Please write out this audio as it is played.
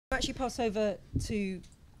actually pass over to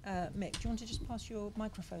Mick. Do you want to just pass your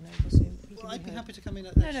microphone over so he can Well, I'd be heard? happy to come in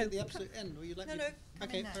at, No, actually no, at the absolute end. Will you let me? come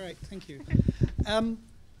Okay, in now. all right, thank you.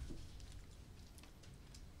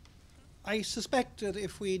 I suspect that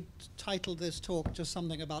if we titled this talk just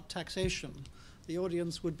something about taxation, the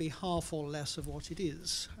audience would be half or less of what it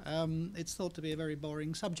is. It's thought to be a very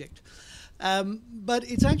boring subject. But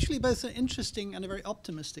it's actually both an interesting and a very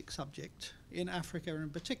optimistic subject in Africa in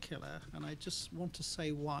particular, and I just want to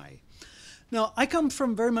say why. Now, I come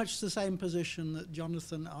from very much the same position that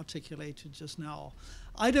Jonathan articulated just now.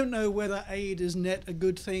 I don't know whether aid is net a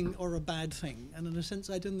good thing or a bad thing, and in a sense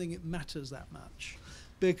I don't think it matters that much,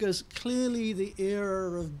 because clearly the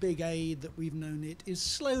era of big aid that we've known it is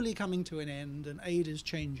slowly coming to an end, and aid is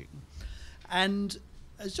changing. And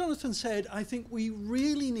as Jonathan said, I think we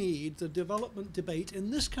really need the development debate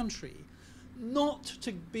in this country not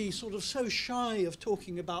to be sort of so shy of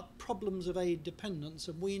talking about problems of aid dependence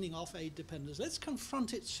and weaning off aid dependence. Let's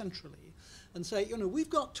confront it centrally and say, you know, we've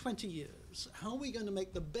got 20 years. How are we going to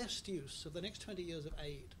make the best use of the next 20 years of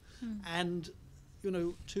aid? And, you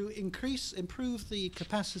know, to improve the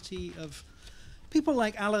capacity of people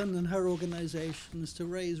like Alan and her organizations to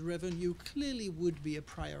raise revenue clearly would be a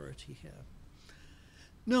priority here.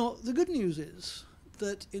 Now, the good news is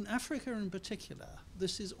that in Africa in particular,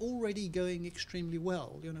 this is already going extremely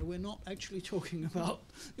well. You know, we're not actually talking about,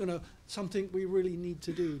 you know, something we really need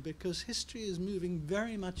to do, because history is moving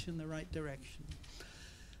very much in the right direction.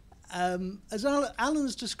 As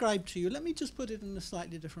Alan's described to you, let me just put it in a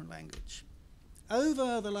slightly different language.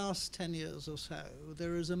 Over the last 10 years or so,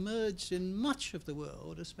 there has emerged in much of the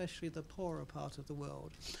world, especially the poorer part of the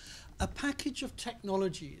world, a package of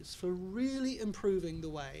technologies for really improving the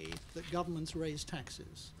way that governments raise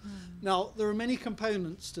taxes. Now, there are many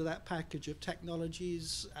components to that package of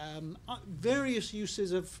technologies. Various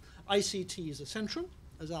uses of ICTs are central,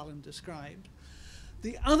 as Alan described.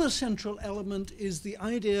 The other central element is the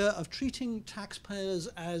idea of treating taxpayers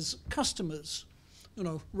as customers, you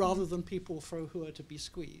know, rather than people who are to be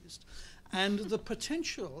squeezed. And the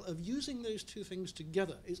potential of using those two things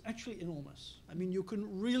together is actually enormous. I mean, you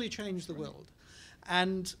can really change the world.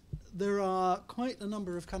 And there are quite a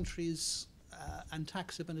number of countries and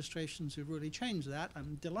tax administrations who've really changed that.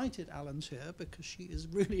 I'm delighted Alan's here, because she is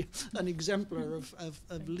really an exemplar of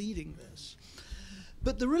leading this.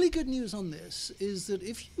 But the really good news on this is that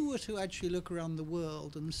if you were to actually look around the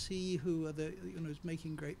world and see who are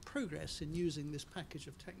making great progress in using this package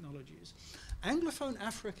of technologies, Anglophone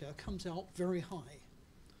Africa comes out very high.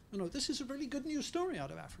 You know, this is a really good news story out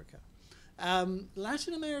of Africa.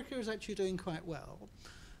 Latin America is actually doing quite well.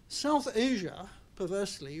 South Asia,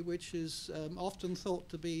 perversely, which is often thought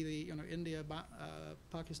to be the India,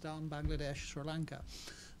 Pakistan, Bangladesh, Sri Lanka,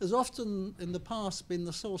 has often in the past been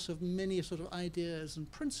the source of many sort of ideas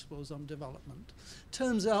and principles on development,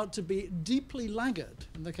 turns out to be deeply laggard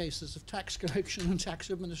in the cases of tax collection and tax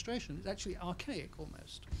administration. It's actually archaic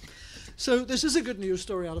almost. So this is a good news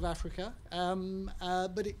story out of Africa,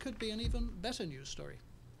 but it could be an even better news story.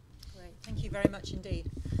 Great, thank you very much indeed.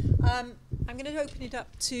 I'm going to open it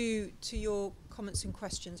up to your comments and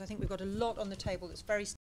questions. I think we've got a lot on the table that's very